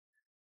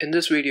In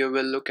this video,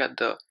 we'll look at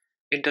the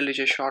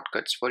IntelliJ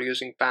shortcuts for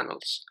using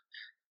panels.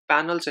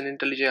 Panels in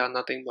IntelliJ are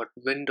nothing but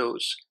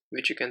windows,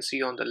 which you can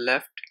see on the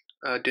left,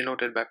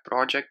 denoted by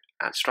project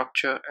and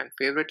structure and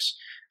favorites,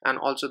 and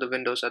also the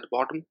windows at the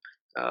bottom,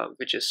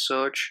 which is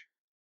search,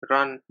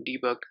 run,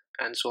 debug,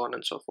 and so on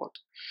and so forth.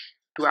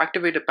 To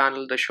activate a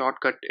panel, the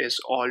shortcut is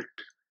Alt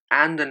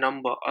and the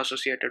number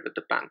associated with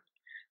the panel.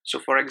 So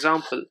for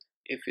example,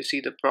 if you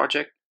see the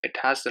project, it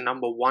has the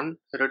number 1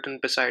 written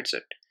besides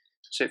it.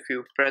 So if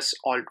you press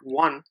Alt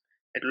 1,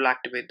 it will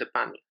activate the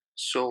panel.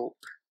 So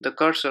the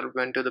cursor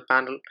went to the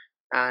panel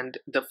and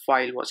the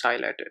file was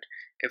highlighted.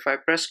 If I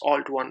press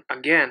Alt 1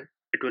 again,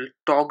 it will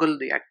toggle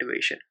the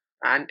activation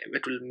and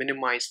it will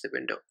minimize the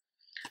window.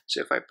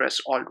 So if I press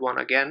Alt 1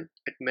 again,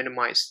 it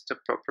minimizes the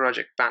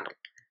project panel.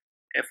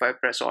 If I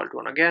press Alt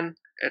 1 again,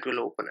 it will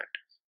open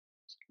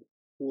it.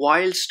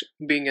 Whilst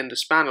being in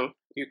this panel,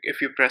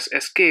 if you press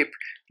Escape,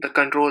 the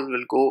control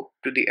will go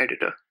to the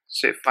editor.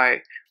 So if I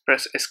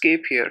press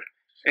Escape here,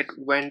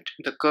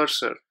 the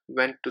cursor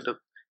went to the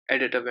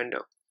editor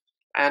window,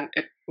 and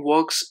it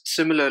works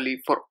similarly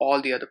for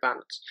all the other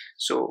panels.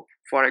 So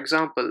for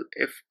example,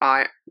 if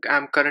I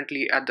am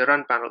currently at the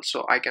run panel,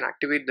 so I can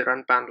activate the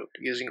run panel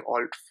using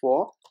Alt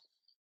 4,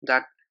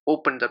 that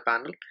opened the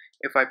panel.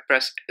 If I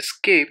press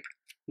Escape,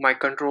 my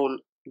control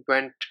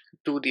went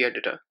to the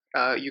editor.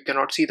 You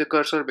cannot see the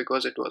cursor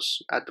because it was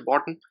at the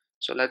bottom.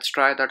 So let's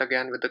try that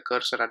again with the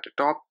cursor at the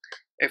top.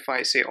 If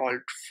I say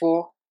Alt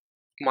 4,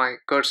 my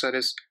cursor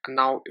is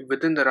now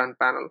within the run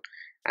panel,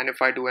 and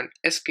if I do an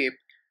escape,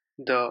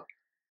 the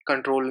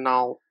control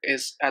now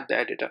is at the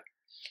editor.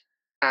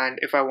 And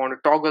if I want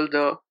to toggle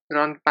the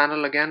run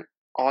panel again,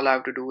 all I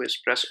have to do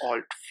is press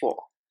Alt 4,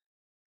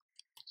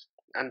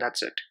 and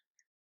that's it.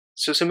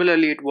 So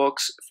similarly, it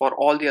works for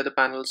all the other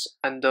panels,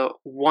 and the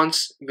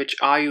ones which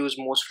I use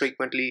most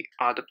frequently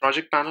are the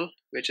project panel,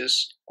 which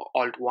is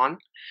Alt 1,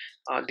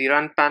 the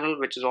run panel,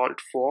 which is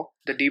Alt 4,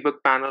 the debug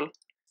panel,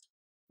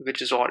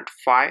 which is Alt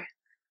 5,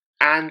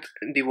 and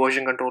the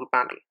version control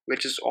panel,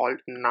 which is Alt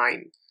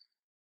 9.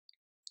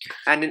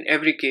 And in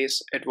every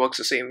case, it works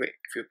the same way.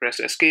 If you press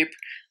Escape,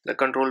 the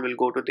control will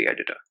go to the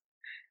editor.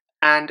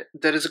 And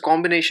there is a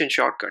combination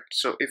shortcut.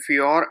 So if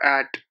you are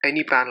at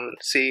any panel,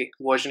 say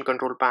version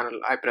control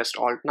panel, I pressed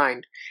Alt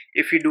 9.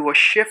 If you do a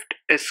Shift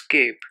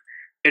Escape,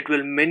 it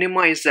will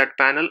minimize that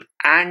panel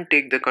and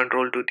take the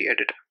control to the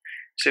editor.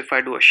 So if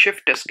I do a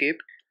Shift Escape,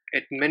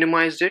 it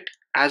minimized it,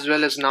 as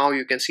well as now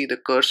you can see the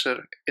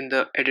cursor in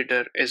the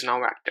editor is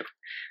now active.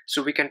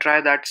 So we can try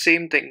that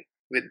same thing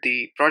with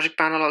the project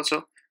panel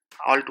also.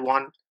 Alt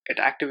 1, it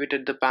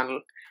activated the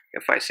panel.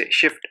 If I say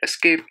Shift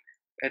Escape,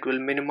 it will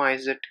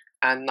minimize it,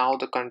 and now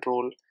the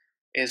control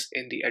is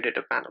in the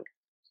editor panel.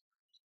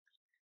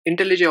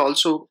 IntelliJ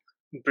also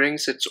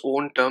brings its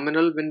own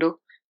terminal window,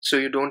 so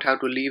you don't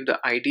have to leave the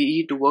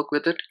IDE to work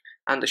with it.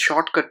 And the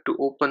shortcut to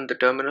open the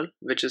terminal,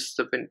 which is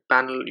the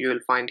panel you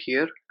will find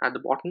here at the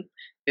bottom,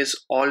 is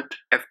Alt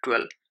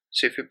F12.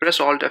 So if you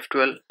press Alt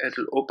F12, it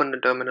will open the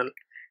terminal,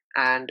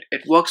 and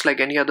it works like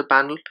any other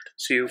panel.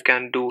 So you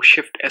can do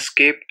Shift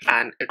Escape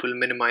and it will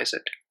minimize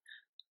it.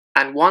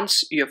 And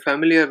once you're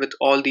familiar with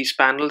all these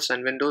panels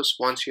and windows,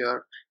 once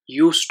you're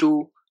used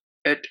to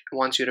it,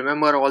 once you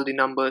remember all the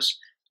numbers,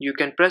 you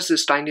can press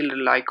this tiny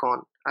little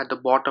icon at the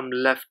bottom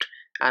left,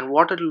 and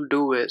what it will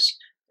do is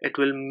it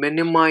will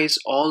minimize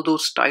all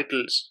those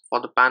titles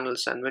for the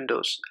panels and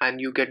windows, and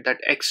you get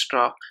that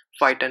extra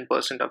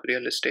 5-10% of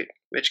real estate,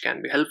 which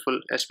can be helpful,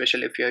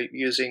 especially if you're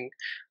using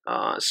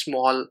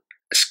small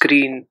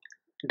screen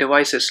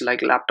devices like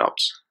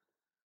laptops.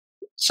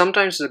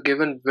 Sometimes the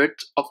given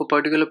width of a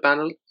particular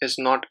panel is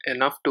not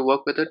enough to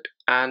work with it,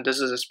 and this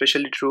is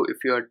especially true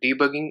if you are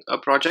debugging a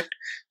project.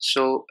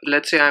 So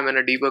let's say I'm in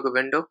a debugger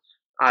window.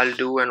 I'll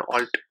do an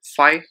Alt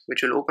 5,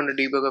 which will open the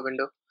debugger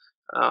window.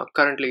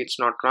 Currently it's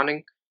not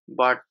running,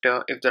 but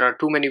if there are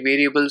too many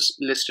variables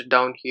listed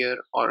down here,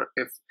 or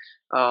if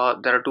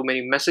there are too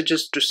many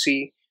messages to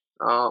see,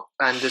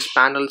 and this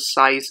panel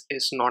size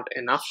is not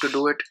enough to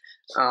do it,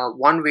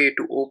 one way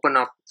to open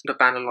up the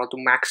panel or to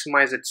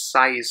maximize its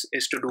size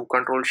is to do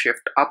Ctrl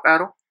Shift up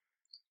arrow.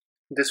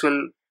 This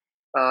will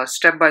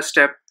step by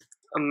step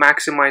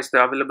maximize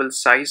the available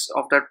size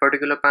of that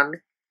particular panel.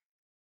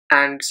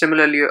 And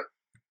similarly,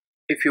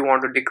 if you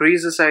want to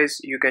decrease the size,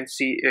 you can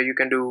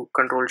do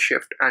Ctrl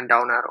Shift and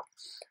down arrow,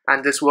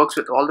 and this works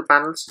with all the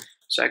panels.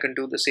 So I can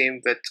do the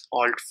same with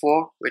Alt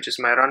 4, which is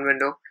my run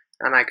window,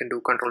 and I can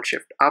do Ctrl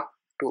Shift up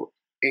to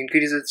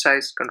increase its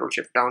size, Ctrl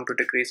Shift down to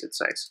decrease its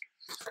size.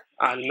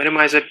 I'll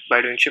minimize it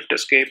by doing Shift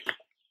Escape.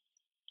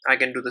 I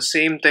can do the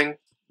same thing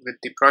with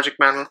the project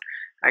panel.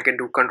 I can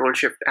do Ctrl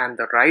Shift and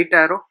the right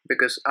arrow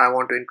because I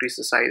want to increase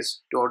the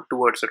size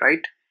towards the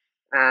right,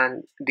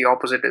 and the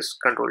opposite is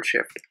Ctrl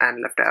Shift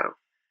and left arrow.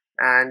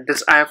 And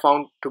this I have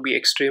found to be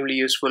extremely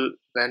useful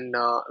when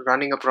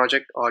running a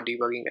project or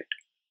debugging it.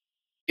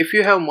 If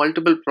you have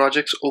multiple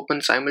projects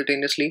open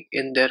simultaneously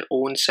in their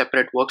own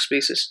separate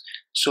workspaces,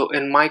 so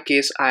in my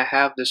case I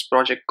have this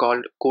project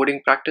called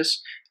Coding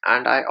Practice,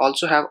 and I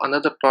also have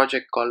another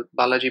project called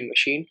Balaji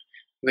Machine,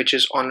 which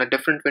is on a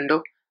different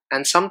window.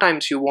 and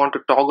sometimes you want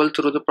to toggle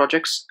through the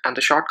projects, and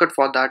the shortcut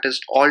for that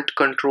is Alt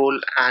Control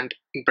and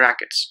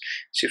brackets.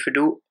 So if you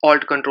do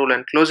Alt Control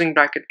and closing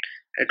bracket,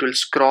 it will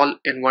scroll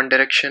in one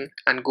direction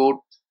and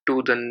go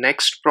to the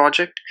next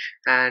project,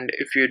 and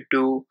if you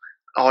do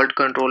Alt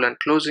Control and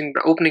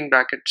opening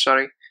bracket,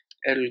 sorry,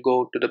 it'll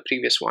go to the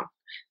previous one.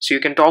 So you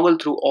can toggle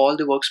through all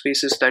the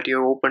workspaces that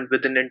you opened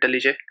within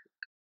IntelliJ.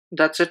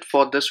 That's it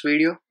for this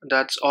video.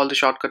 That's all the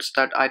shortcuts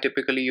that I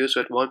typically use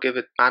with working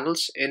with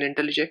panels in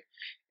IntelliJ.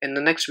 In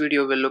the next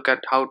video, we'll look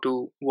at how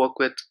to work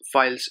with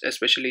files,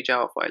 especially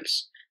Java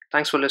files.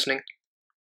 Thanks for listening.